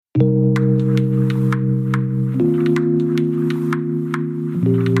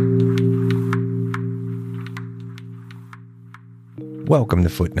Welcome to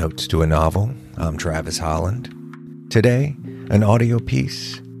Footnotes to a Novel. I'm Travis Holland. Today, an audio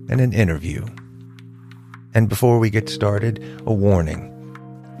piece and an interview. And before we get started, a warning.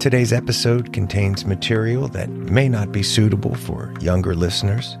 Today's episode contains material that may not be suitable for younger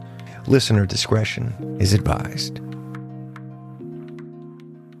listeners. Listener discretion is advised.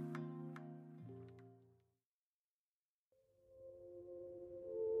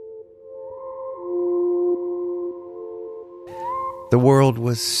 The world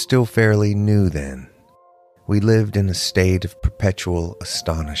was still fairly new then. We lived in a state of perpetual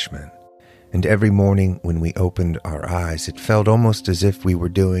astonishment, and every morning when we opened our eyes, it felt almost as if we were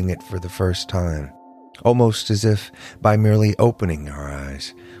doing it for the first time, almost as if by merely opening our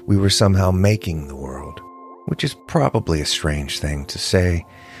eyes, we were somehow making the world, which is probably a strange thing to say,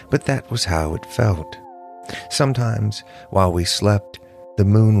 but that was how it felt. Sometimes, while we slept, the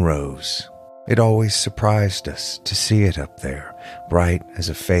moon rose. It always surprised us to see it up there, bright as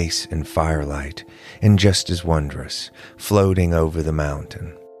a face in firelight, and just as wondrous, floating over the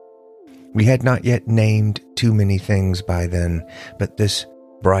mountain. We had not yet named too many things by then, but this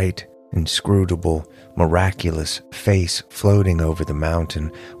bright, inscrutable, miraculous face floating over the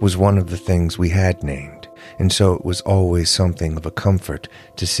mountain was one of the things we had named, and so it was always something of a comfort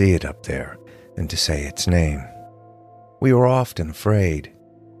to see it up there and to say its name. We were often afraid.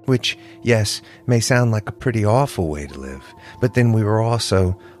 Which, yes, may sound like a pretty awful way to live, but then we were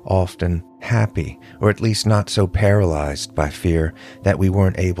also often happy, or at least not so paralyzed by fear that we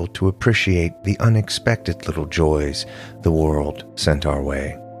weren't able to appreciate the unexpected little joys the world sent our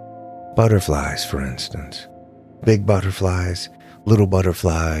way. Butterflies, for instance. Big butterflies, little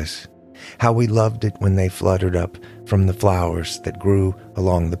butterflies. How we loved it when they fluttered up from the flowers that grew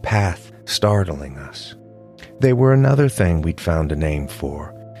along the path, startling us. They were another thing we'd found a name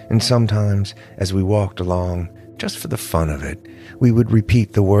for. And sometimes, as we walked along, just for the fun of it, we would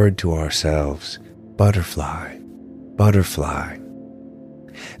repeat the word to ourselves, butterfly, butterfly.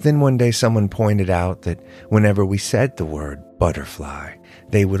 Then one day someone pointed out that whenever we said the word butterfly,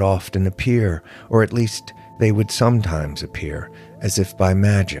 they would often appear, or at least they would sometimes appear, as if by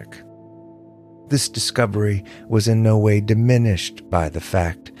magic. This discovery was in no way diminished by the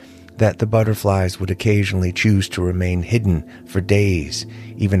fact that the butterflies would occasionally choose to remain hidden for days,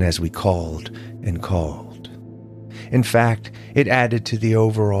 even as we called and called. In fact, it added to the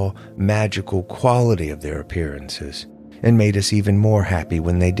overall magical quality of their appearances, and made us even more happy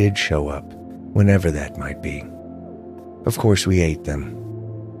when they did show up, whenever that might be. Of course, we ate them.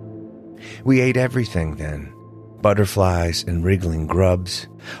 We ate everything then. Butterflies and wriggling grubs,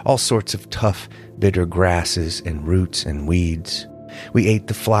 all sorts of tough, bitter grasses and roots and weeds. We ate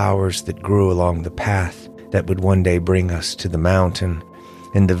the flowers that grew along the path that would one day bring us to the mountain,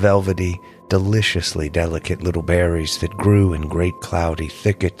 and the velvety, deliciously delicate little berries that grew in great cloudy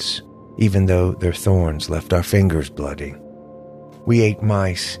thickets, even though their thorns left our fingers bloody. We ate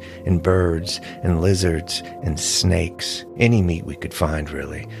mice and birds and lizards and snakes, any meat we could find,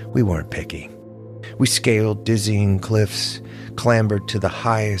 really. We weren't picky. We scaled dizzying cliffs, clambered to the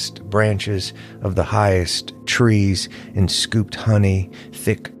highest branches of the highest trees, and scooped honey,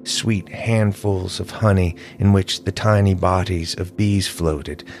 thick, sweet handfuls of honey in which the tiny bodies of bees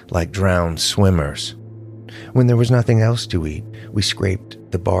floated like drowned swimmers. When there was nothing else to eat, we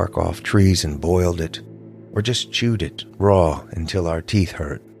scraped the bark off trees and boiled it, or just chewed it raw until our teeth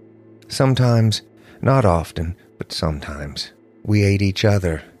hurt. Sometimes, not often, but sometimes, we ate each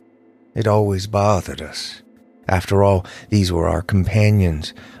other. It always bothered us. After all, these were our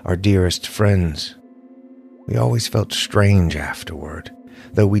companions, our dearest friends. We always felt strange afterward,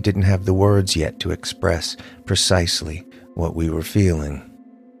 though we didn't have the words yet to express precisely what we were feeling.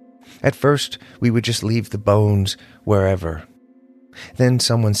 At first, we would just leave the bones wherever. Then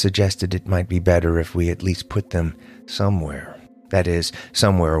someone suggested it might be better if we at least put them somewhere, that is,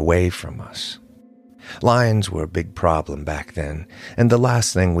 somewhere away from us. Lions were a big problem back then, and the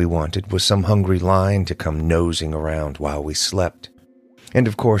last thing we wanted was some hungry lion to come nosing around while we slept. And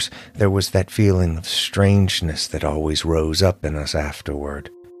of course, there was that feeling of strangeness that always rose up in us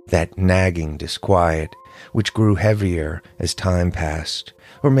afterward, that nagging disquiet, which grew heavier as time passed,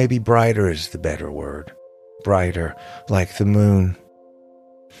 or maybe brighter is the better word, brighter like the moon.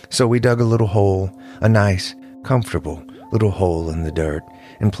 So we dug a little hole, a nice, comfortable little hole in the dirt,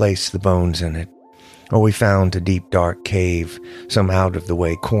 and placed the bones in it. Or we found a deep, dark cave, some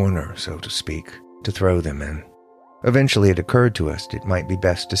out-of-the-way corner, so to speak, to throw them in. Eventually it occurred to us it might be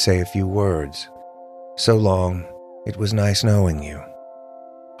best to say a few words. So long, it was nice knowing you.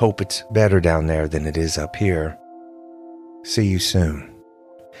 Hope it's better down there than it is up here. See you soon.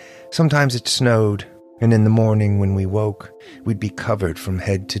 Sometimes it snowed, And in the morning when we woke, we'd be covered from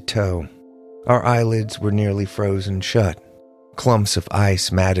head to toe. Our eyelids were nearly frozen shut. Clumps of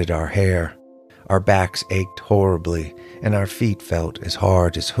ice matted our hair. Our backs ached horribly, and our feet felt as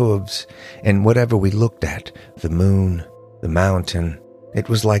hard as hooves. And whatever we looked at, the moon, the mountain, it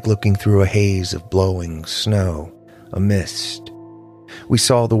was like looking through a haze of blowing snow, a mist. We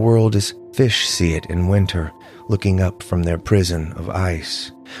saw the world as fish see it in winter, looking up from their prison of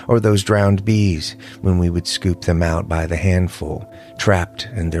ice, or those drowned bees when we would scoop them out by the handful, trapped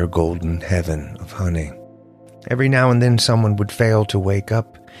in their golden heaven of honey. Every now and then someone would fail to wake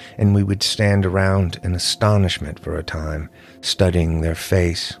up, and we would stand around in astonishment for a time, studying their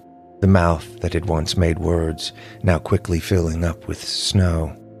face, the mouth that had once made words, now quickly filling up with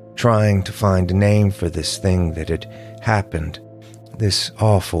snow, trying to find a name for this thing that had happened, this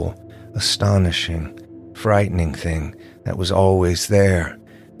awful, astonishing, frightening thing that was always there,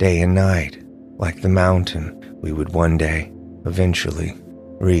 day and night, like the mountain we would one day, eventually,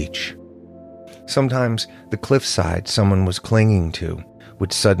 reach. Sometimes the cliffside someone was clinging to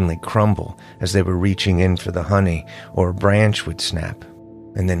would suddenly crumble as they were reaching in for the honey, or a branch would snap,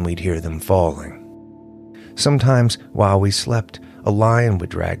 and then we'd hear them falling. Sometimes, while we slept, a lion would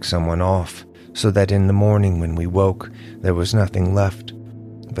drag someone off, so that in the morning when we woke, there was nothing left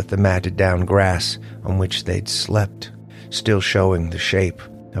but the matted down grass on which they'd slept, still showing the shape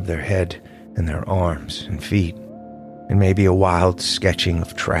of their head and their arms and feet, and maybe a wild sketching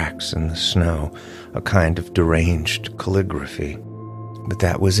of tracks in the snow, a kind of deranged calligraphy. But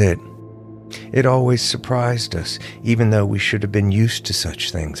that was it. It always surprised us, even though we should have been used to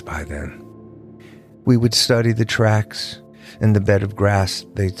such things by then. We would study the tracks and the bed of grass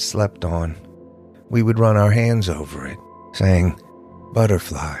they'd slept on. We would run our hands over it, saying,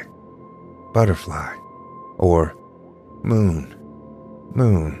 "Butterfly, butterfly," or "Moon,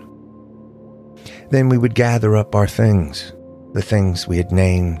 moon." Then we would gather up our things, the things we had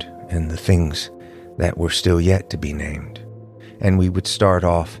named and the things that were still yet to be named, and we would start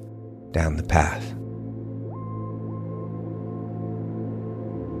off down the path.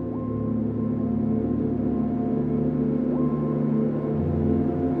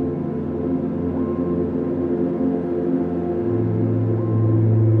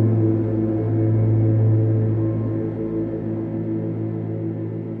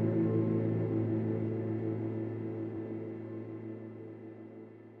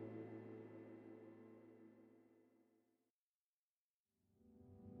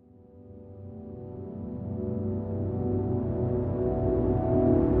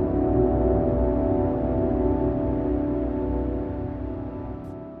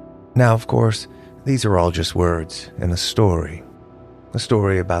 Now, of course, these are all just words in a story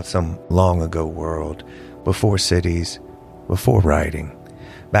about some long-ago world, before cities, before writing,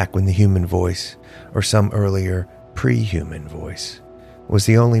 back when the human voice, or some earlier pre-human voice, was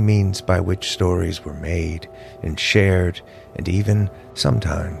the only means by which stories were made and shared and even,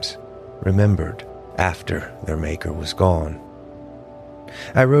 sometimes, remembered after their maker was gone.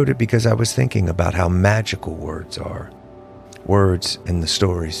 I wrote it because I was thinking about how magical words are. Words and the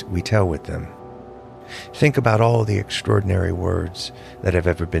stories we tell with them. Think about all the extraordinary words that have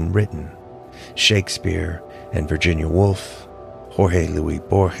ever been written. Shakespeare and Virginia Woolf, Jorge Luis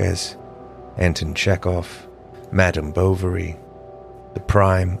Borges, Anton Chekhov, Madame Bovary, the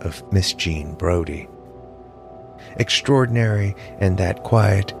prime of Miss Jean Brodie. Extraordinary in that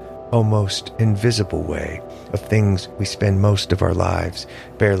quiet, almost invisible way of things we spend most of our lives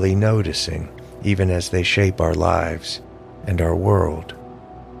barely noticing, even as they shape our lives and our world.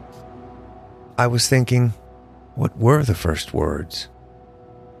 I was thinking, what were the first words?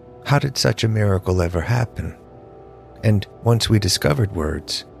 How did such a miracle ever happen? And once we discovered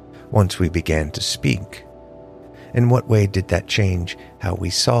words, once we began to speak, in what way did that change how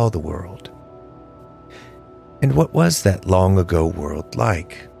we saw the world? And what was that long-ago world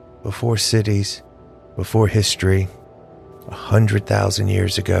like, before cities, before history, 100,000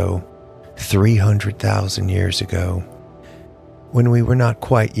 years ago, 300,000 years ago, when we were not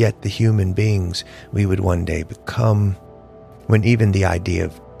quite yet the human beings we would one day become, when even the idea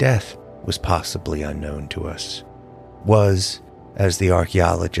of death was possibly unknown to us, was, as the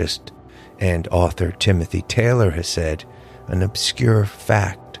archaeologist and author Timothy Taylor has said, an obscure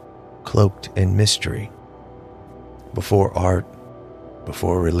fact cloaked in mystery. Before art,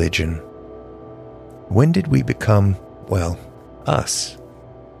 before religion, when did we become, well, us?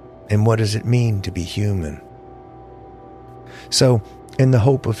 And what does it mean to be human? So, in the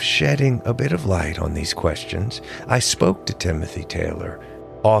hope of shedding a bit of light on these questions, I spoke to Timothy Taylor,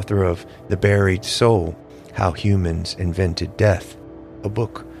 author of The Buried Soul: How Humans Invented Death, a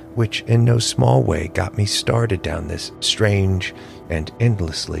book which in no small way got me started down this strange and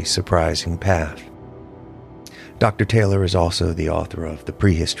endlessly surprising path. Dr. Taylor is also the author of The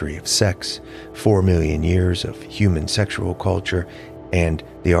Prehistory of Sex, 4 Million Years of Human Sexual Culture, and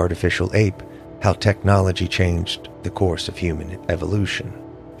The Artificial Ape, How Technology Changed the Course of Human Evolution.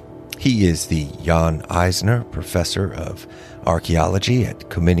 He is the Jan Eisner Professor of Archaeology at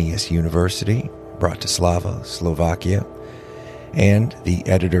Comenius University, Bratislava, Slovakia, and the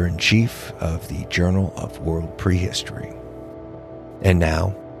Editor-in-Chief of the Journal of World Prehistory. And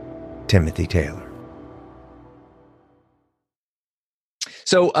now, Timothy Taylor.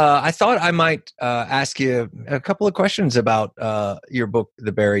 So I thought I might ask you a couple of questions about your book,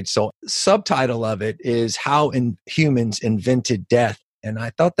 The Buried Soul. Subtitle of it is How Humans Invented Death. And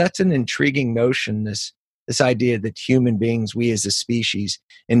I thought that's an intriguing notion, this idea that human beings, we as a species,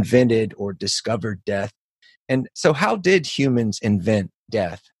 invented or discovered death. And so how did humans invent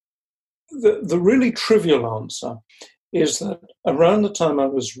death? The really trivial answer is that around the time I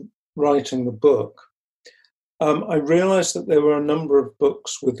was writing the book, I realized that there were a number of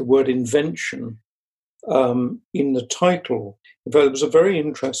books with the word invention in the title. In fact, there was a very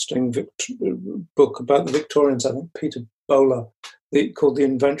interesting book about the Victorians, I think Peter Bowler, called The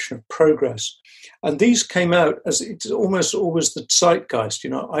Invention of Progress. And these came out as it's almost always the zeitgeist.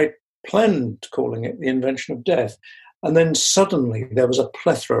 I planned calling it The Invention of Death. And then suddenly there was a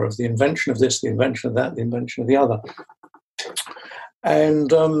plethora of the invention of this, the invention of that, the invention of the other.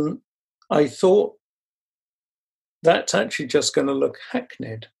 And I thought, that's actually just going to look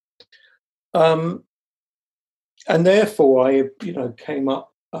hackneyed. And therefore I, came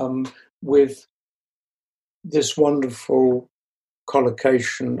up with this wonderful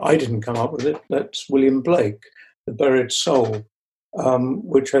collocation. I didn't come up with it. That's William Blake, The Buried Soul,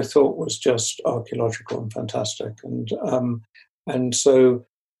 which I thought was just archaeological and fantastic. And so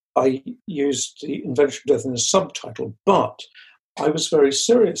I used The Invention of Death in a subtitle, but I was very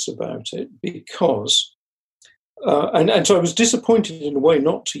serious about it because, and so I was disappointed in a way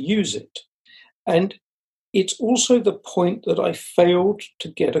not to use it. And it's also the point that I failed to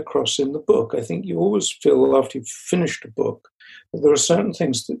get across in the book. I think you always feel after you've finished a book that there are certain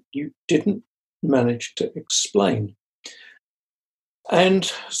things that you didn't manage to explain. And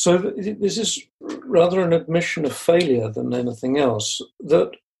so this is rather an admission of failure than anything else,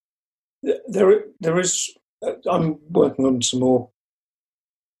 that there is, I'm working on some more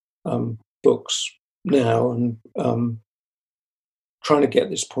books now and trying to get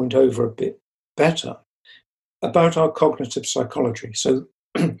this point over a bit better about our cognitive psychology. So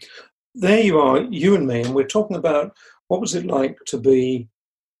there you are, you and me, and we're talking about what was it like to be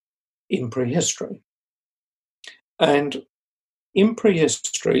in prehistory. And in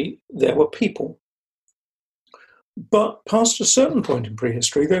prehistory, there were people. But past a certain point in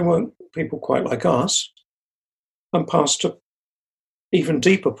prehistory, they weren't people quite like us. And past an even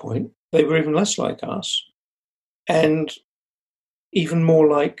deeper point, they were even less like us. And even more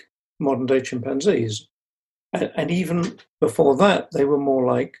like modern-day chimpanzees. And even before that, they were more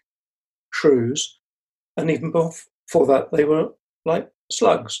like shrews. And even before that, they were like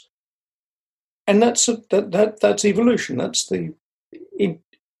slugs. And that's evolution. That's the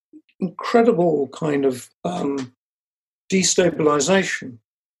incredible kind of destabilization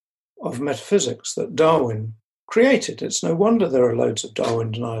of metaphysics that Darwin created. It's no wonder there are loads of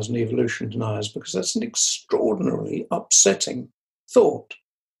Darwin deniers and evolution deniers, because that's an extraordinarily upsetting thought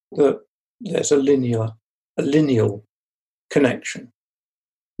that there's a lineal connection,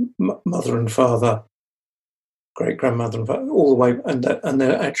 mother and father, great grandmother and father, all the way, and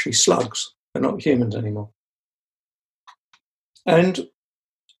they're actually slugs. They're not humans anymore. And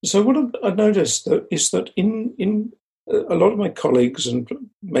so what I've noticed is that in a lot of my colleagues, and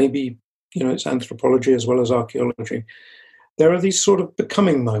maybe it's anthropology as well as archaeology, there are these sort of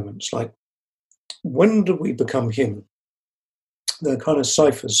becoming moments, like when do we become human? They're kind of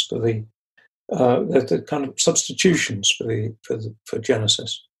ciphers for the kind of substitutions for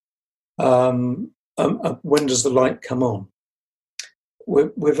Genesis. When does the light come on?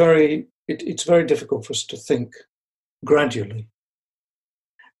 It's very difficult for us to think gradually.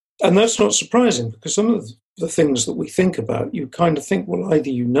 And that's not surprising, because some of the things that we think about, you kind of think, well, either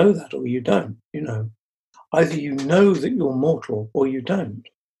you know that or you don't. Either you know that you're mortal or you don't.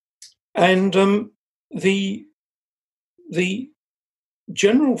 And the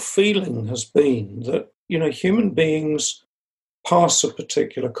general feeling has been that human beings pass a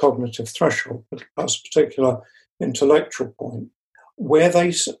particular cognitive threshold, pass a particular intellectual point, where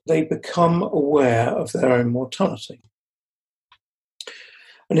they become aware of their own mortality.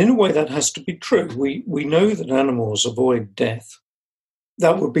 And in a way that has to be true. We know that animals avoid death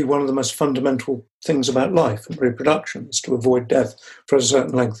that would be one of the most fundamental things about life and reproduction, is to avoid death for a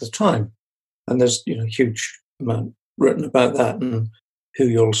certain length of time. And there's huge amount written about that, and who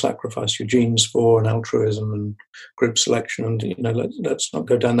you'll sacrifice your genes for, and altruism and group selection, and let's not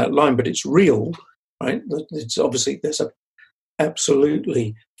go down that line. But it's real, right? It's obviously there's a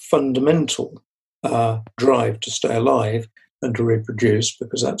absolutely fundamental drive to stay alive and to reproduce,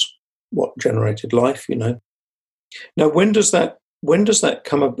 because that's what generated life. Now, when does that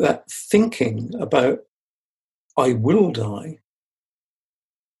come up? That thinking about I will die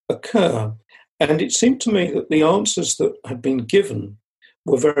occur? And it seemed to me that the answers that had been given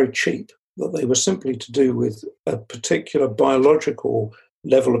were very cheap, that they were simply to do with a particular biological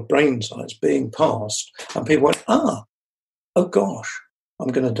level of brain size being passed, and people went, oh gosh, I'm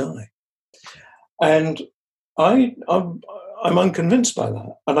going to die. And I'm unconvinced by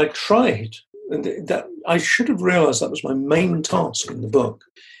that. And I tried, and that I should have realized that was my main task in the book,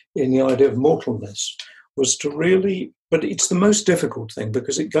 in the idea of mortalness, was to really, but it's the most difficult thing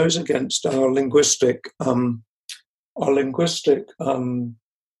because it goes against our linguistic,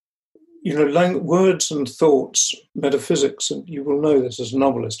 words and thoughts, metaphysics, and you will know this as a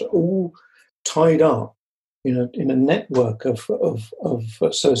novelist, are all tied up in a network of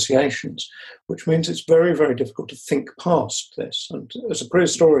associations, which means it's very, very difficult to think past this. And as a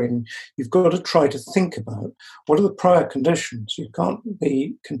prehistorian, you've got to try to think about what are the prior conditions. You can't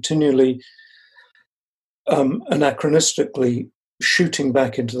be continually anachronistically shooting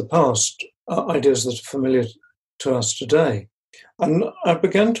back into the past ideas that are familiar to us today. And I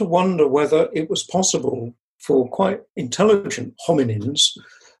began to wonder whether it was possible for quite intelligent hominins,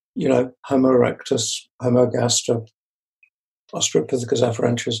 Homo erectus, Homo gaster, Australopithecus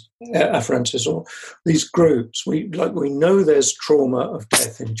afarensis, or these groups. We know there's trauma of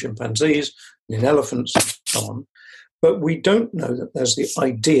death in chimpanzees and in elephants and so on, but we don't know that there's the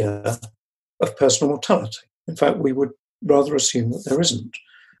idea of personal mortality. In fact, we would rather assume that there isn't.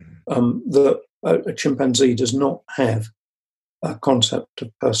 That a chimpanzee does not have a concept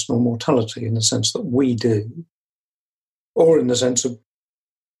of personal mortality in the sense that we do, or in the sense of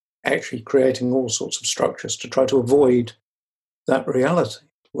actually creating all sorts of structures to try to avoid that reality,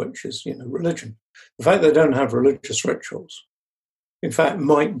 which is, religion. The fact they don't have religious rituals, in fact,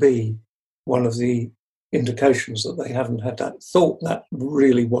 might be one of the indications that they haven't had that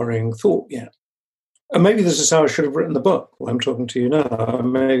really worrying thought yet. And maybe this is how I should have written the book. Well, I'm talking to you now.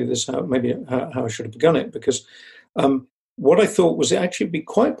 Maybe how I should have begun it, because what I thought was it actually be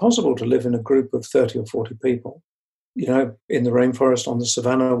quite possible to live in a group of 30 or 40 people, in the rainforest, on the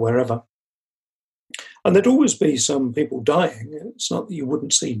savannah, wherever. And there'd always be some people dying. It's not that you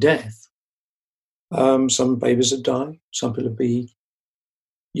wouldn't see death. Some babies would die. Some people would be,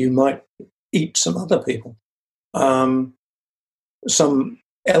 you might eat some other people. Some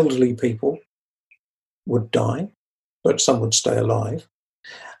elderly people would die, but some would stay alive.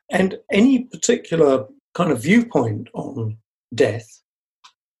 And any particular kind of viewpoint on death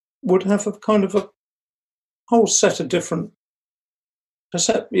would have a kind of a whole set of different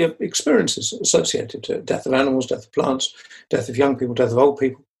experiences associated to it. Death of animals, death of plants, death of young people, death of old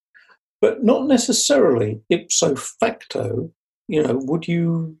people. But not necessarily ipso facto, would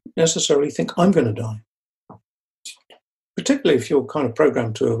you necessarily think, I'm going to die? Particularly if you're kind of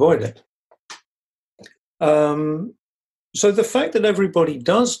programmed to avoid it. So the fact that everybody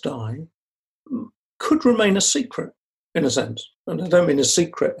does die could remain a secret, in a sense. And I don't mean a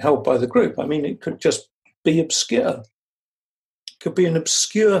secret held by the group. I mean, it could just be obscure. It could be an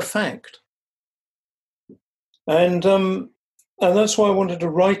obscure fact. And that's why I wanted to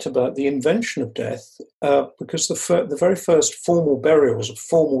write about the invention of death, because the very first formal burials, of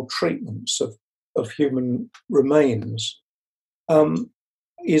formal treatments of human remains,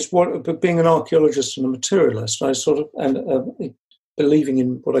 is what, being an archaeologist and a materialist, I sort of, believing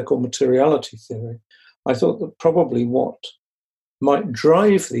in what I call materiality theory, I thought that probably what might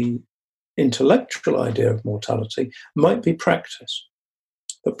drive the intellectual idea of mortality might be practice.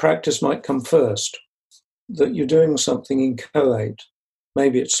 That practice might come first, that you're doing something inchoate.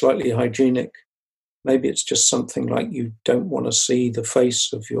 Maybe it's slightly hygienic. Maybe it's just something like you don't want to see the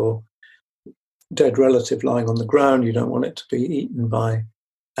face of your dead relative lying on the ground. You don't want it to be eaten by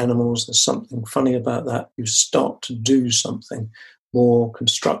animals. There's something funny about that. You start to do something more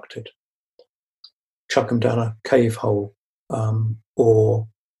constructed. Chuck them down a cave hole, or,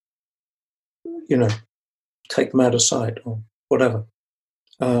 take them out of sight, or whatever.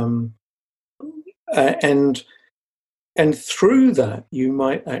 And through that, you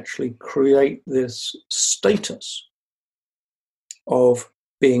might actually create this status of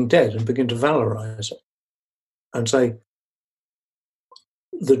being dead and begin to valorize it and say,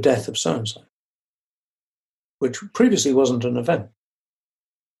 the death of so-and-so, which previously wasn't an event.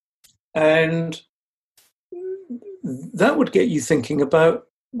 And that would get you thinking about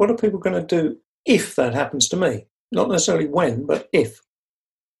what are people going to do if that happens to me? Not necessarily when, but if.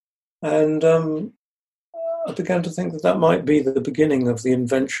 And I began to think that that might be the beginning of the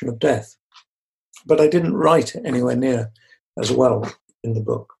invention of death. But I didn't write it anywhere near as well in the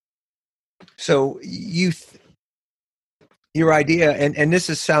book. So your idea, and this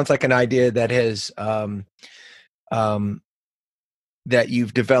sounds like an idea that has that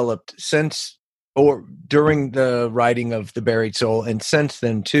you've developed since or during the writing of The Buried Soul, and since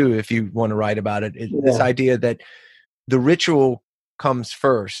then too, if you want to write about it, this idea that the ritual comes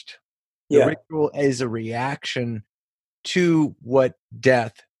first. The ritual is a reaction to what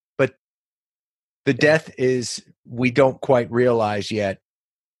death, but the death is, we don't quite realize yet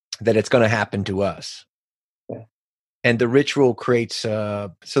that it's going to happen to us. Yeah. And the ritual creates,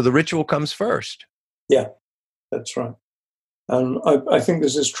 so the ritual comes first. Yeah, that's right. And I think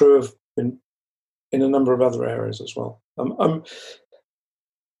this is true of in a number of other areas as well.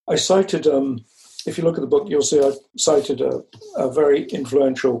 I cited, if you look at the book, you'll see I cited a very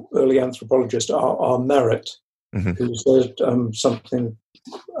influential early anthropologist, R. Merritt, who said something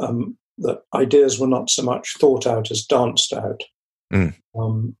that ideas were not so much thought out as danced out.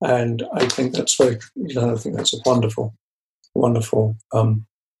 And I think that's I think that's a wonderful kind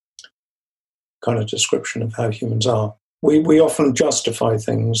of description of how humans are. We often justify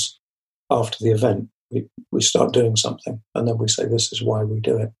things after the event. We start doing something, and then we say, this is why we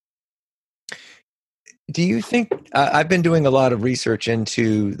do it. Do you think, I've been doing a lot of research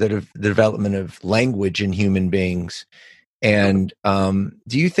into the development of language in human beings, and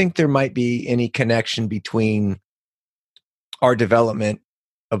do you think there might be any connection between our development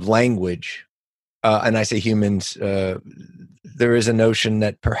of language, and I say humans, there is a notion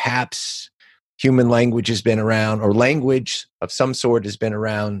that perhaps human language has been around, or language of some sort has been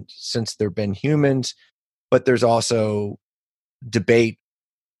around since there have been humans, but there's also debate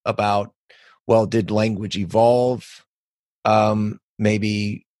about, well, did language evolve?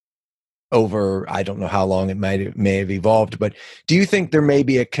 Maybe over, I don't know how long it may have evolved, but do you think there may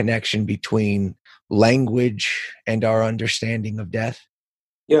be a connection between language and our understanding of death?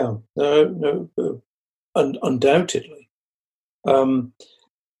 Yeah, undoubtedly.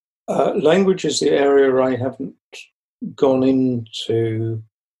 Language is the area I haven't gone into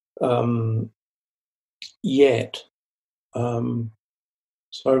yet. So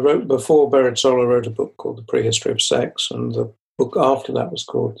I wrote, before Buried Soul, I wrote a book called The Prehistory of Sex, and the book after that was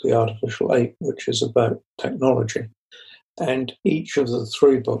called The Artificial Ape, which is about technology. And each of the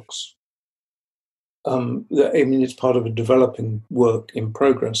three books, it's part of a developing work in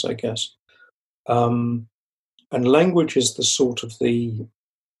progress, I guess. And language is the sort of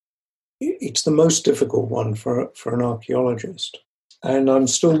it's the most difficult one for an archaeologist. And I'm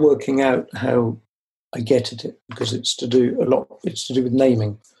still working out how I get at it, because it's to do with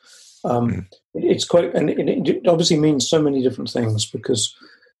naming. It's quite, and it obviously means so many different things, because,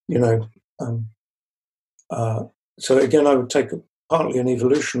 so again, I would take partly an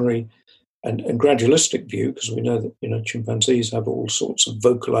evolutionary and gradualistic view, because we know that, chimpanzees have all sorts of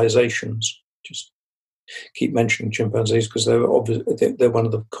vocalizations. Just keep mentioning chimpanzees because they're one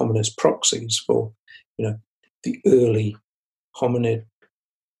of the commonest proxies for, the early hominid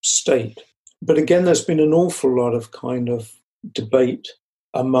state. But again, there's been an awful lot of kind of debate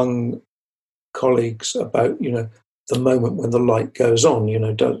among colleagues about, the moment when the light goes on.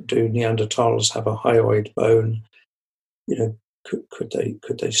 Do Neanderthals have a hyoid bone? Could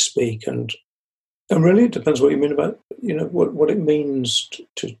they speak? And really, it depends what you mean about, what it means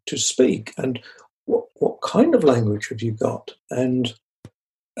to speak, and what kind of language have you got, and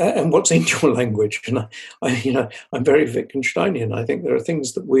what's in your language. And I'm very Wittgensteinian. I think there are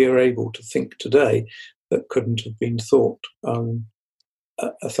things that we are able to think today that couldn't have been thought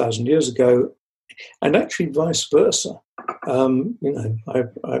 1,000 years ago, and actually vice versa. I've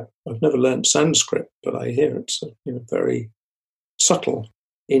never learned Sanskrit, but I hear it's very subtle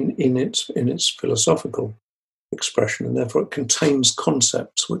in its philosophical expression, and therefore it contains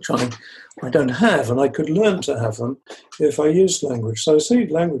concepts which I don't have, and I could learn to have them if I used language. So I see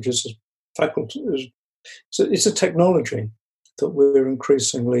language as a faculty. It's a technology that we're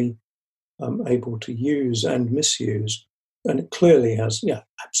increasingly able to use and misuse, and it clearly has. Yeah,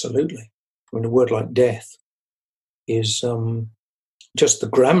 absolutely. I mean, a word like death is just the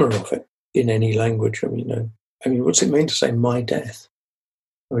grammar of it in any language. I mean, what's it mean to say my death?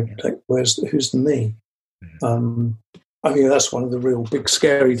 I mean, who's the me? That's one of the real big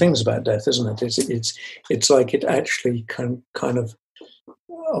scary things about death, isn't it? It's like it actually kind of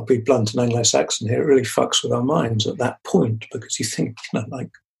I'll be blunt and Anglo-Saxon here, it really fucks with our minds at that point, because you think,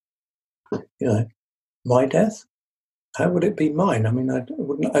 my death? How would it be mine? I mean, I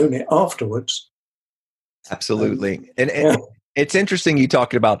wouldn't own it afterwards. Absolutely. And it's interesting you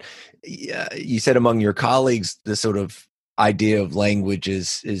talked about, you said among your colleagues, the sort of idea of language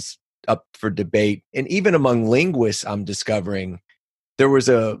is up for debate. And even among linguists, I'm discovering there was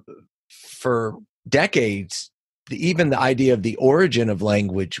for decades, even the idea of the origin of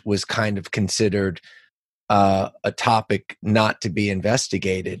language was kind of considered a topic not to be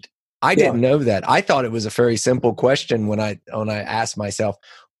investigated. I didn't know that. I thought it was a very simple question when I asked myself,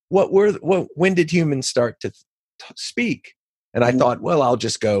 when did humans start to speak? And I thought, well, I'll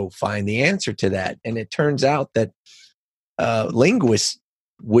just go find the answer to that. And it turns out that linguists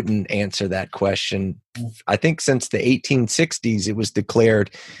wouldn't answer that question. I think since the 1860s, it was declared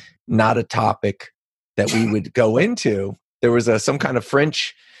not a topic that we would go into. There was some kind of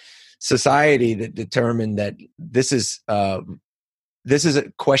French society that determined that this is a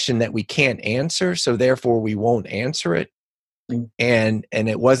question that we can't answer, so therefore we won't answer it. And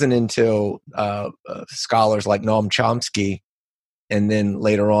it wasn't until scholars like Noam Chomsky, and then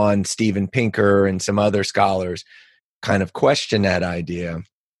later on Steven Pinker and some other scholars kind of questioned that idea.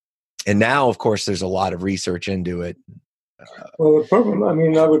 And now, of course, there's a lot of research into it. Well, the problem, I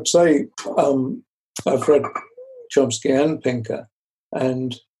mean, I would say I've read Chomsky and Pinker,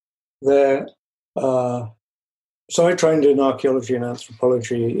 and they're so I trained in archaeology and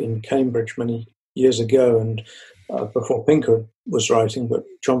anthropology in Cambridge many years ago, and before Pinker was writing, but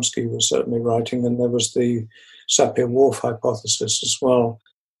Chomsky was certainly writing, and there was the Sapir-Whorf hypothesis as well,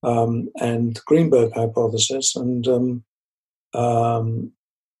 and the Greenberg hypothesis, and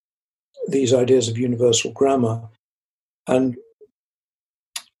these ideas of universal grammar. And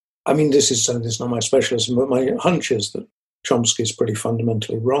I mean, this is not my specialism, but my hunch is that Chomsky is pretty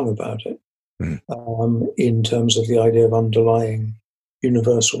fundamentally wrong about it. In terms of the idea of underlying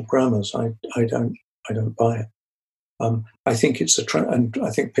universal grammars. I don't buy it. I think it's and I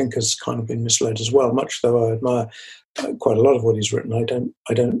think Pinker's kind of been misled as well. Much though I admire quite a lot of what he's written,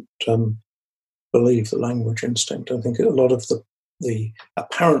 I don't believe the language instinct. I think a lot of the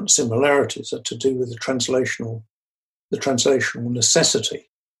apparent similarities are to do with the translational necessity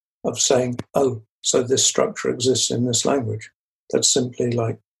of saying, oh, so this structure exists in this language. That's simply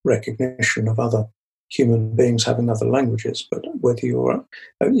like recognition of other human beings having other languages. But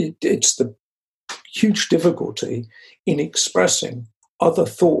it's the huge difficulty in expressing other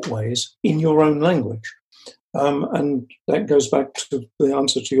thought ways in your own language. And that goes back to the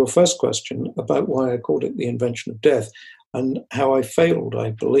answer to your first question about why I called it the invention of death, and how I failed,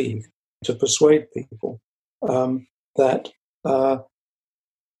 I believe, to persuade people that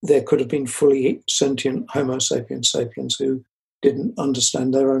there could have been fully sentient Homo sapiens sapiens who didn't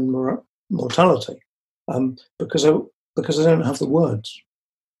understand their own mortality, because they don't have the words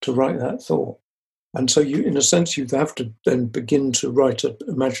to write that thought. And so you, in a sense, you have to then begin to write an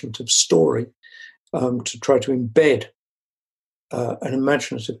imaginative story to try to embed an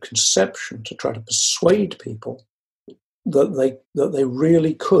imaginative conception to try to persuade people that they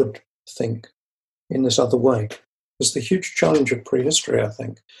really could think in this other way. It's the huge challenge of prehistory, I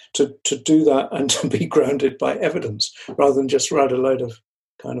think, to do that and to be grounded by evidence rather than just write a load of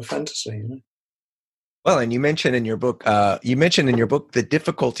kind of fantasy, you know? Well, and you mentioned in your book the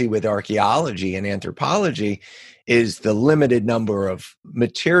difficulty with archaeology and anthropology is the limited number of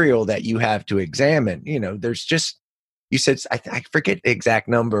material that you have to examine. You know, there's just, you said, I forget the exact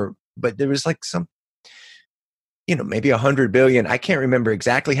number, but there was like some, maybe 100 billion. I can't remember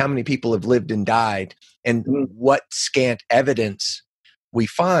exactly how many people have lived and died and what scant evidence we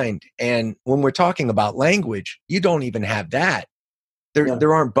find. And when we're talking about language, you don't even have that.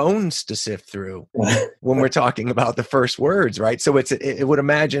 There aren't bones to sift through when we're talking about the first words, right? So it would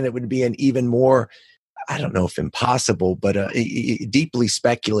imagine it would be an even more, I don't know if impossible, but a deeply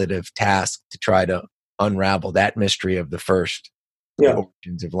speculative task to try to unravel that mystery of the first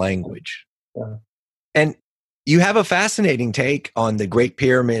origins of language. Yeah. And you have a fascinating take on the Great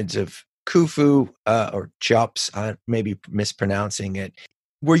Pyramids of Khufu, or Cheops, I may be mispronouncing it.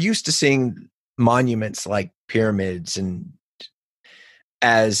 We're used to seeing monuments like pyramids and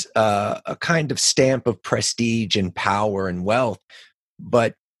as a kind of stamp of prestige and power and wealth.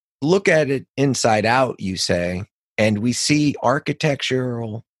 But look at it inside out, you say, and we see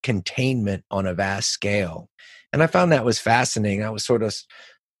architectural containment on a vast scale. And I found that was fascinating. I was sort of,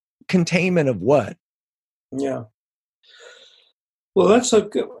 containment of what? Yeah. Well, I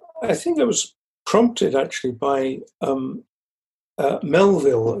think it was prompted actually by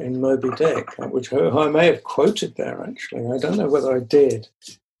Melville in Moby Dick, which I may have quoted there, actually. I don't know whether I did.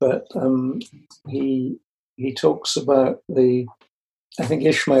 but he talks about I think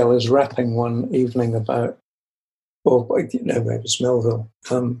Ishmael is rapping one evening about, or maybe it's Melville,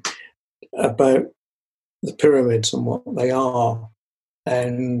 about the pyramids and what they are,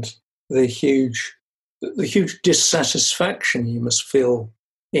 and the huge dissatisfaction you must feel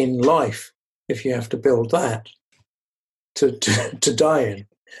in life if you have to build that to die in.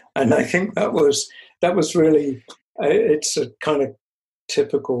 And I think that was really, it's a kind of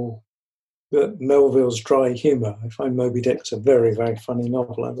typical Melville's dry humour. I find Moby Dick's a very, very funny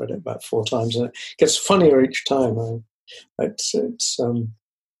novel. I've read it about 4 times, and it gets funnier each time. It's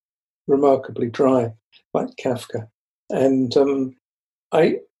remarkably dry, like Kafka. And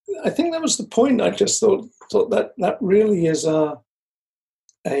I think that was the point. I just thought that really is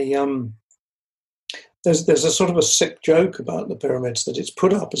there's a sort of a sick joke about the pyramids, that it's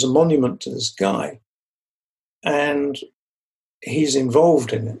put up as a monument to this guy, and he's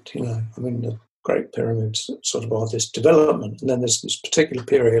involved in it. I mean, the Great Pyramids sort of are this development, and then there's this particular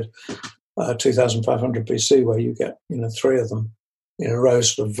period, 2,500 BC, where you get 3 of them in a row,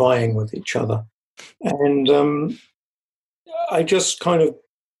 sort of vying with each other, and I just kind of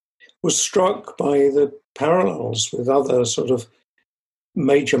was struck by the parallels with other sort of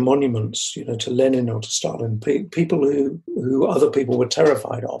major monuments, to Lenin or to Stalin, people who other people were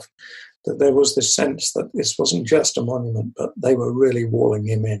terrified of, that there was this sense that this wasn't just a monument, but they were really walling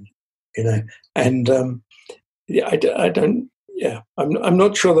him in, and I'm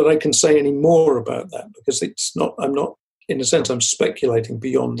not sure that I can say any more about that, because I'm not, in a sense, I'm speculating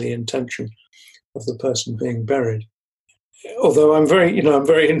beyond the intention of the person being buried. Although I'm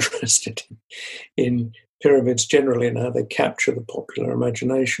very interested in pyramids generally and how they capture the popular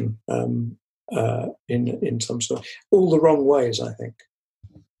imagination in some sort of all the wrong ways, I think.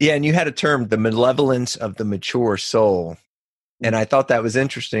 Yeah, and you had a term, the malevolence of the mature soul, and I thought that was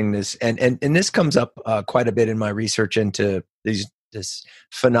interesting. This and this comes up quite a bit in my research into this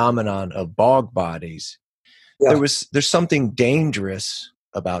phenomenon of bog bodies. Yeah. There's something dangerous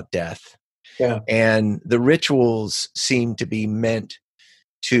about death. Yeah. And the rituals seem to be meant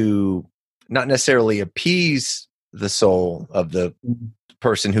to not necessarily appease the soul of the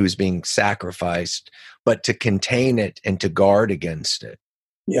person who's being sacrificed, but to contain it and to guard against it.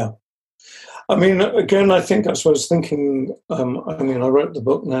 Yeah. I mean, again, I was thinking, I wrote the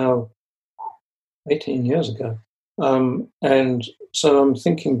book now 18 years ago. And so I'm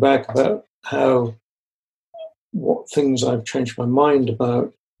thinking back about what things I've changed my mind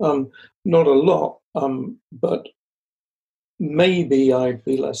about. Not a lot, but maybe I'd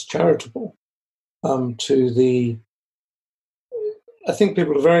be less charitable I think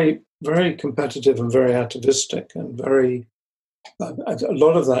people are very, very competitive and very atavistic, and a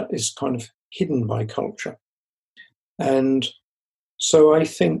lot of that is kind of hidden by culture. And so I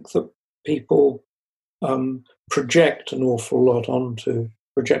think that people project an awful lot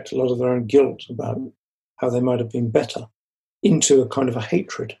project a lot of their own guilt about how they might have been better into a kind of a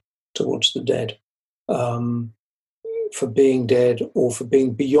hatred towards the dead, for being dead or for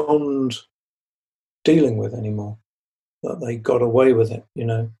being beyond dealing with anymore, that they got away with it,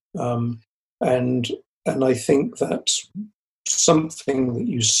 and I think that's something that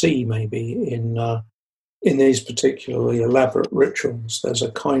you see maybe in these particularly elaborate rituals. There's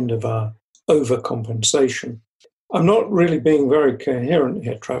a kind of a overcompensation. I'm not really being very coherent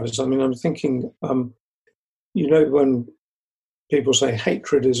here, Travis. I mean, I'm thinking, when people say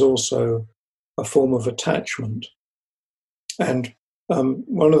hatred is also a form of attachment. And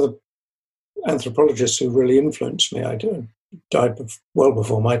one of the anthropologists who really influenced me, died well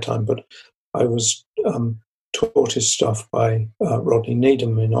before my time, but I was taught his stuff by Rodney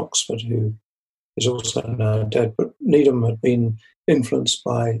Needham in Oxford, who is also now dead. But Needham had been influenced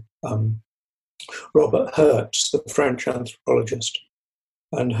by Robert Hertz, the French anthropologist.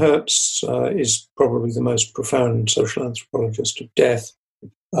 And Hertz is probably the most profound social anthropologist of death.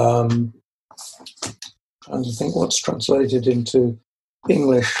 Trying to think what's translated into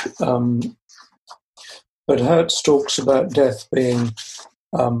English. But Hertz talks about death being,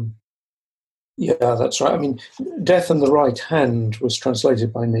 that's right. I mean, Death in the Right Hand was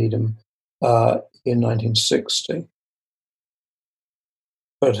translated by Needham in 1960.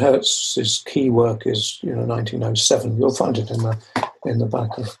 But Hertz's key work is, 1907. You'll find it in the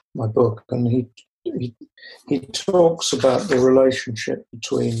back of my book, and he talks about the relationship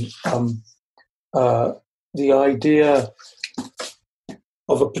between the idea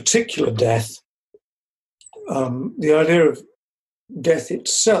of a particular death, the idea of death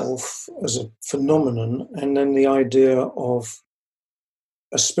itself as a phenomenon, and then the idea of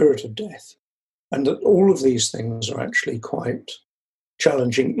a spirit of death, and that all of these things are actually quite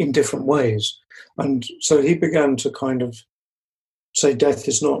challenging in different ways. And so he began to kind of say death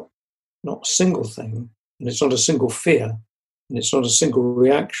is not a single thing, and it's not a single fear, and it's not a single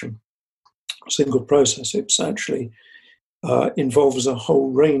reaction, a single process. It's actually involves a whole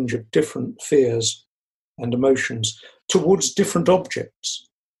range of different fears and emotions towards different objects,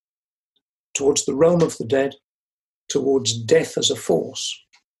 towards the realm of the dead, towards death as a force,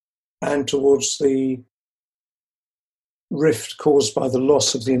 and towards the rift caused by the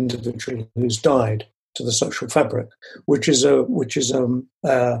loss of the individual who's died to the social fabric, which is an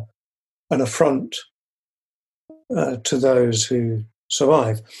affront to those who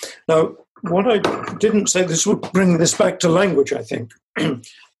survive. Now, what I didn't say, this would bring this back to language, I think,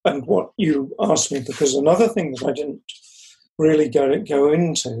 and what you asked me, because another thing that I didn't really go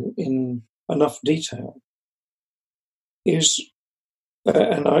into in enough detail is,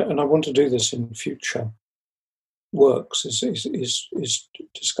 and I want to do this in future works, is to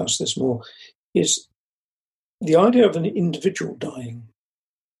discuss this more, is the idea of an individual dying.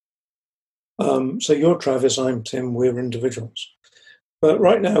 So you're Travis, I'm Tim, we're individuals. But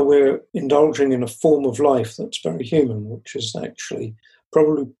right now we're indulging in a form of life that's very human, which is actually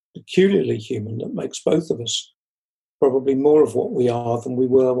probably peculiarly human, that makes both of us probably more of what we are than we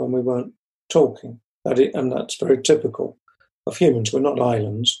were when we weren't talking. And that's very typical of humans. We're not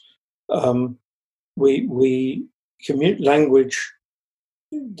islands. We commute language.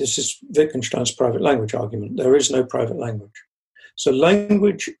 This is Wittgenstein's private language argument. There is no private language. So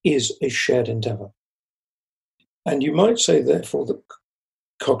language is a shared endeavor. And you might say, therefore, that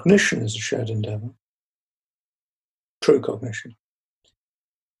cognition is a shared endeavor, true cognition.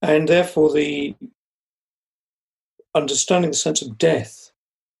 And therefore, the understanding the sense of death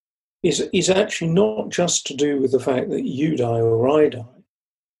is actually not just to do with the fact that you die or I die,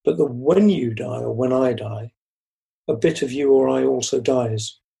 but that when you die or when I die, a bit of you or I also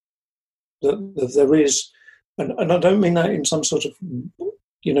dies. That there is, and I don't mean that in some sort of,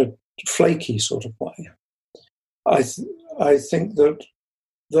 flaky sort of way. I think that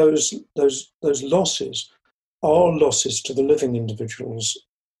those losses are losses to the living individuals,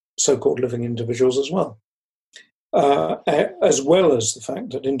 so-called living individuals as well as the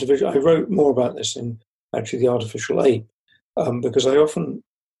fact that I wrote more about this in actually The Artificial Ape, because I often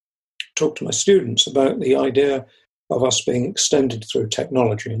talk to my students about the idea of us being extended through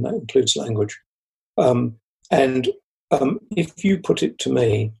technology, and that includes language. If you put it to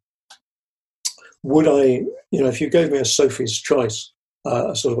me, would I, if you gave me a Sophie's choice,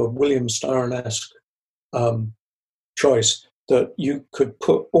 a sort of a William Styron-esque choice, that you could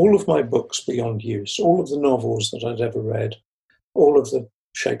put all of my books beyond use, all of the novels that I'd ever read, all of the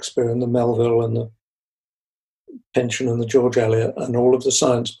Shakespeare and the Melville and the Pynchon and the George Eliot and all of the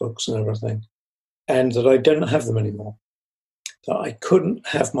science books and everything, and that I don't have them anymore, that I couldn't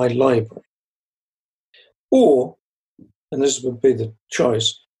have my library. Or, and this would be the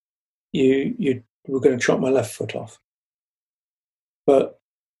choice, you were going to chop my left foot off. But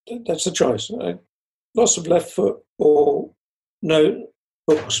that's the choice. Loss of left foot or no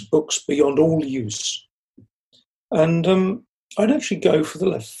books beyond all use. And I'd actually go for the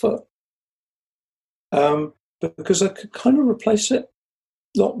left foot because I could kind of replace it,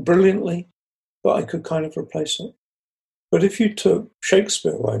 not brilliantly, but I could kind of replace it. But if you took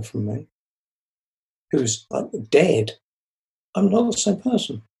Shakespeare away from me, who's like dead, I'm not the same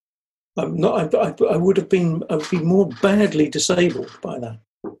person. I'm not. I would be more badly disabled by that,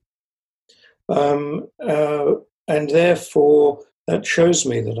 and therefore that shows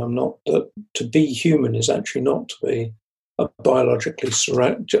me that I'm not. That to be human is actually not to be a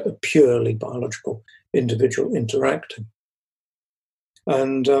purely biological individual interacting.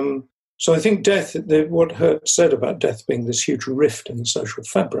 And so I think death. What Hurt said about death being this huge rift in the social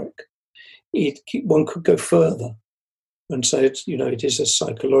fabric, one could go further and say it is a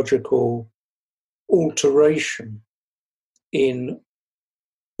psychological alteration in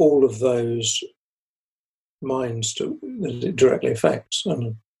all of those minds that it directly affects,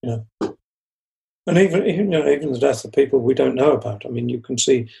 and even the death of people we don't know about. I mean, you can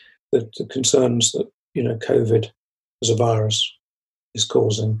see the concerns that COVID as a virus is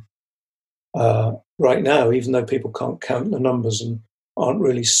causing right now, even though people can't count the numbers and aren't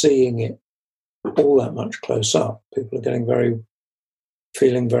really seeing it all that much close up. People are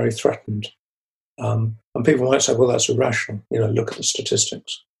feeling very threatened. And people might say, well, that's irrational. Look at the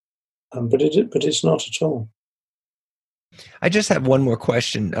statistics. But it's not at all. I just have one more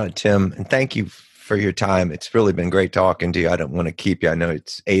question, Tim, and thank you for your time. It's really been great talking to you. I don't want to keep you. I know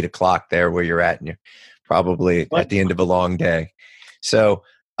it's 8:00 there where you're at, and you're probably at the end of a long day. So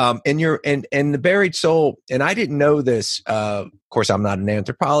And the buried soul, and I didn't know this. Of course, I'm not an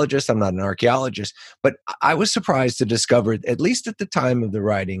anthropologist, I'm not an archaeologist, but I was surprised to discover, at least at the time of the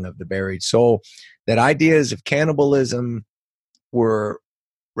writing of the buried soul, that ideas of cannibalism were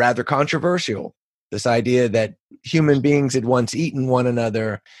rather controversial. This idea that human beings had once eaten one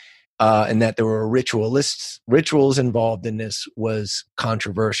another, and that there were rituals involved in this was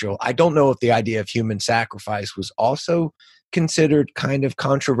controversial. I don't know if the idea of human sacrifice was also considered kind of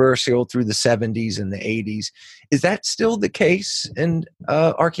controversial through the 70s and the 80s. Is that still the case in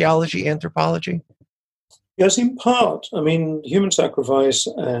archaeology, anthropology? Yes, in part. I mean, human sacrifice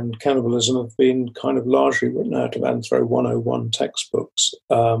and cannibalism have been kind of largely written out of Anthro 101 textbooks,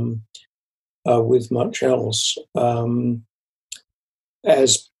 with much else.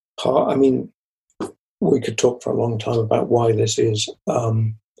 As part, I mean, we could talk for a long time about why this is. I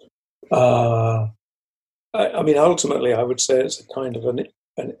mean, ultimately, I would say it's a kind of an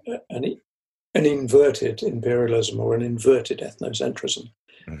inverted imperialism or an inverted ethnocentrism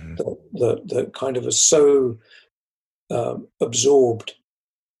that kind of is so absorbed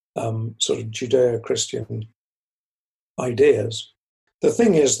sort of Judeo-Christian ideas. The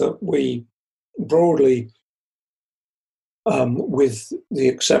thing is that we broadly, with the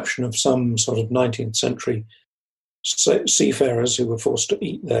exception of some sort of 19th century seafarers who were forced to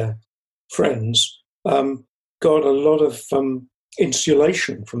eat their friends, got a lot of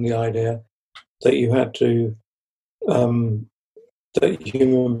insulation from the idea that you had to, that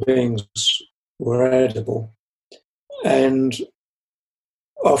human beings were edible. And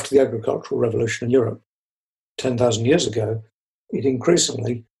after the agricultural revolution in Europe, 10,000 years ago, it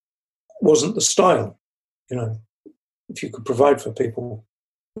increasingly wasn't the style. You know, if you could provide for people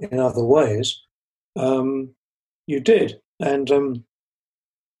in other ways, you did. And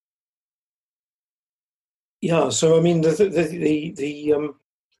yeah, so I mean,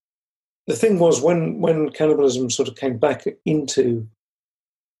 the thing was when cannibalism sort of came back into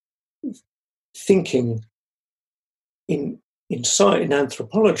thinking in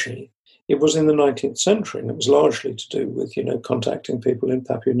anthropology, it was in the 19th century, and it was largely to do with, you know, contacting people in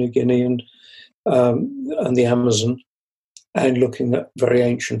Papua New Guinea and the Amazon, and looking at very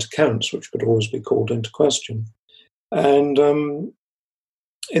ancient accounts, which could always be called into question. And in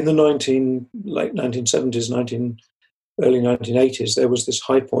the late 1970s, early 1980s, there was this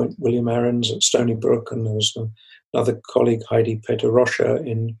high point, William Ahrens at Stony Brook, and there was another colleague, Heidi Peter-Rocha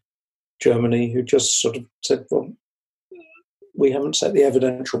in Germany, who just sort of said, well, we haven't set the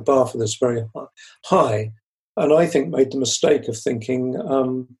evidential bar for this very high. And I think made the mistake of thinking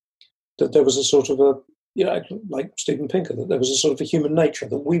that there was a sort of a, you know, like Steven Pinker, that there was a sort of a human nature,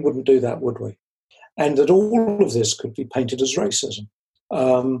 that we wouldn't do that, would we? And that all of this could be painted as racism.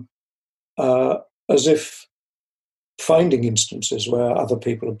 As if finding instances where other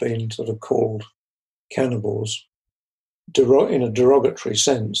people have been sort of called cannibals in a derogatory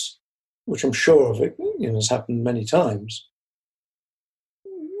sense, which I'm sure of it, you know, has happened many times,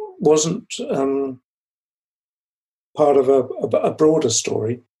 wasn't part of a broader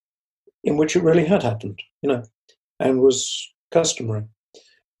story in which it really had happened, you know, and was customary.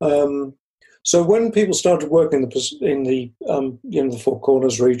 So when people started working in the you know, the Four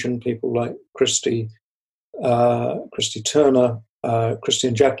Corners region, people like Christy Turner,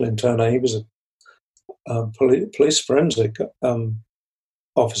 Christian Jacqueline Turner, he was a police forensic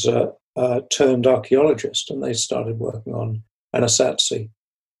officer turned archaeologist, and they started working on Anasazi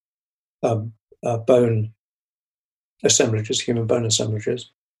bone assemblages, human bone assemblages,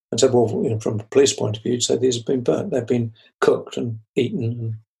 and said, well, you know, from the police point of view, you'd say these have been burnt, they've been cooked and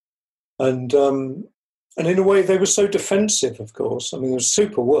eaten, and in a way they were so defensive. Of course, I mean, it was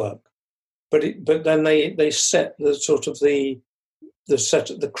super work, but then they set the sort of the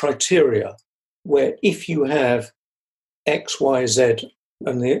criteria where if you have X, Y, Z,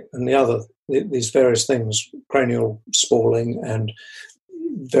 and the other these various things, cranial spalling and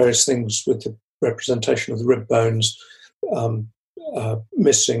various things with the representation of the rib bones,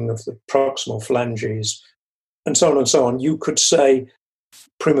 missing of the proximal phalanges, and so on, you could say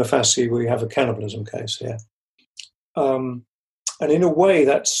prima facie we have a cannibalism case here. And in a way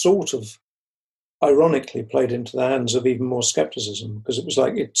that sort of ironically played into the hands of even more skepticism, because it was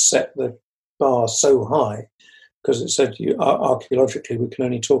like it set the bar so high, because it said archaeologically we can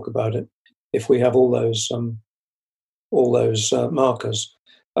only talk about it if we have all those markers.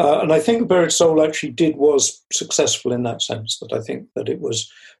 And I think Buried Soul actually was successful in that sense, that I think that it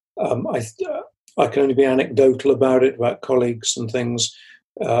was, I can only be anecdotal about it, about colleagues and things.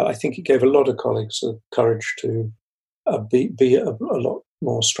 I think it gave a lot of colleagues the courage to be a lot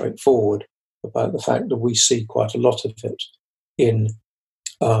more straightforward about the fact that we see quite a lot of it in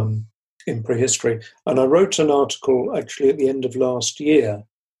in prehistory. And I wrote an article actually at the end of last year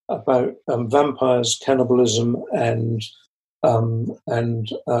about vampires, cannibalism, and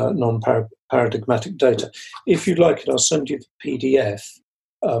non-paradigmatic data. If you'd like it, I'll send you the PDF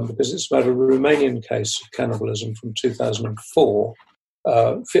because it's about a Romanian case of cannibalism from 2004.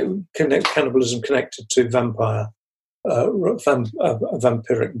 Cannibalism connected to vampiric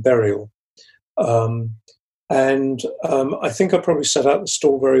burial. And I think I probably set out the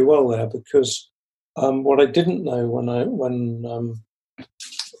stall very well there, because what I didn't know when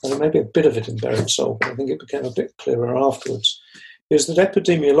maybe a bit of it in Buried Soul, but I think it became a bit clearer afterwards, is that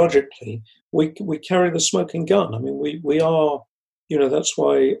epidemiologically we carry the smoking gun. I mean, we are, that's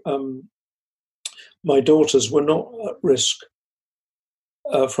why my daughters were not at risk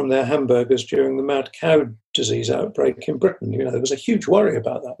from their hamburgers during the mad cow disease outbreak in Britain. There was a huge worry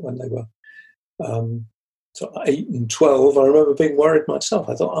about that when they were 8 and 12. I remember being worried myself.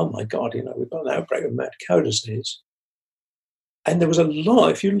 I thought, oh my God, we've got an outbreak of mad cow disease. And there was a lot,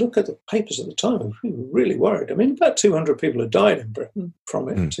 if you look at the papers at the time, we were really worried. I mean, about 200 people had died in Britain from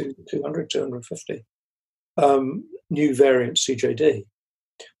it, 200, 250. New variant CJD.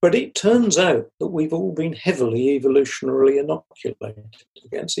 But it turns out that we've all been heavily evolutionarily inoculated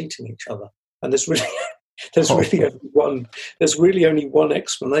against eating each other. And there's really only one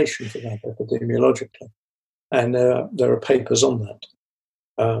explanation for that epidemiologically. And there are papers on that.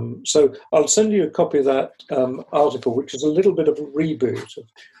 So I'll send you a copy of that article, which is a little bit of a reboot of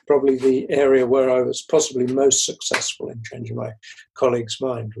probably the area where I was possibly most successful in changing my colleague's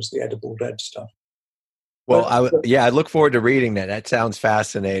mind, was the edible dead stuff. Well, I look forward to reading that. That sounds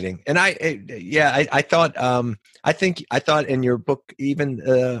fascinating. And I thought in your book, even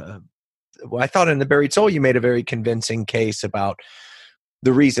I thought in The Buried Soul, you made a very convincing case about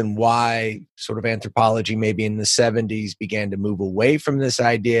the reason why sort of anthropology maybe in the 70s began to move away from this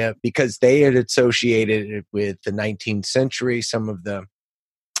idea, because they had associated it with the 19th century, some of the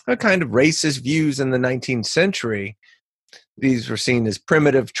kind of racist views in the 19th century. These were seen as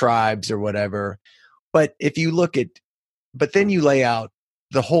primitive tribes or whatever. But but then you lay out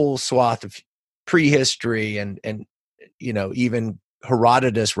the whole swath of prehistory and even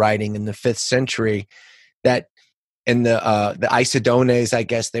Herodotus writing in the 5th century that, and the Isodones, I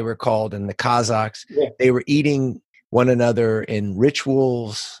guess they were called, and the Kazakhs, they were eating one another in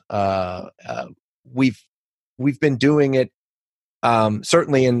rituals. We've been doing it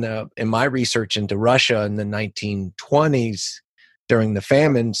certainly in my research into Russia in the 1920s during the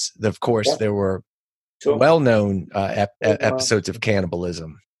famines. Of course, there were well-known episodes of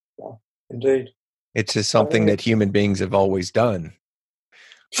cannibalism. Yeah, indeed, it's just something that human beings have always done.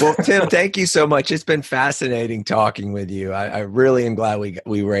 Well, Tim, thank you so much. It's been fascinating talking with you. I really am glad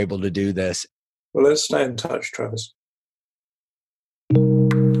we were able to do this. Well, let's stay in touch, Travis.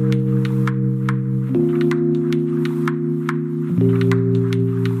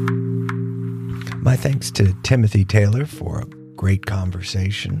 My thanks to Timothy Taylor for a great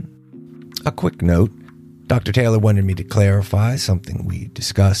conversation. A quick note, Dr. Taylor wanted me to clarify something we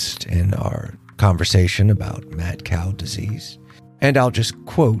discussed in our conversation about mad cow disease. And I'll just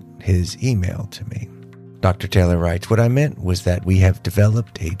quote his email to me. Dr. Taylor writes, "What I meant was that we have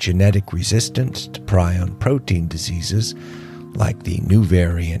developed a genetic resistance to prion protein diseases like the new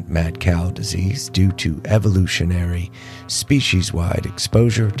variant mad cow disease due to evolutionary species-wide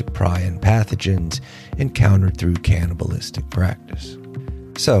exposure to prion pathogens encountered through cannibalistic practice."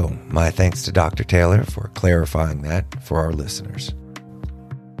 So, my thanks to Dr. Taylor for clarifying that for our listeners.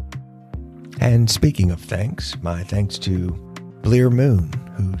 And speaking of thanks, my thanks to Bleer Moon,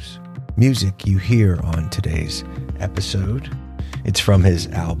 whose music you hear on today's episode. It's from his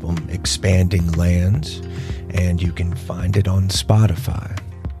album Expanding Lands, and you can find it on Spotify.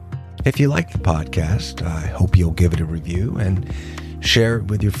 If you like the podcast, I hope you'll give it a review and share it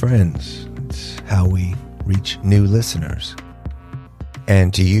with your friends. It's how we reach new listeners.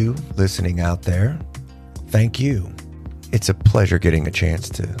 And to you listening out there, thank you. It's a pleasure getting a chance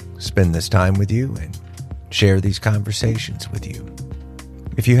to spend this time with you and share these conversations with you.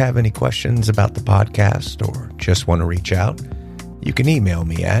 If you have any questions about the podcast or just want to reach out, you can email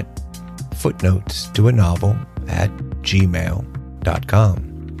me at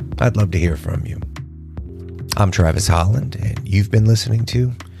footnotestoanovel@gmail.com. I'd love to hear from you. I'm Travis Holland, and you've been listening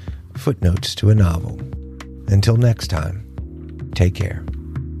to Footnotes to a Novel. Until next time, take care.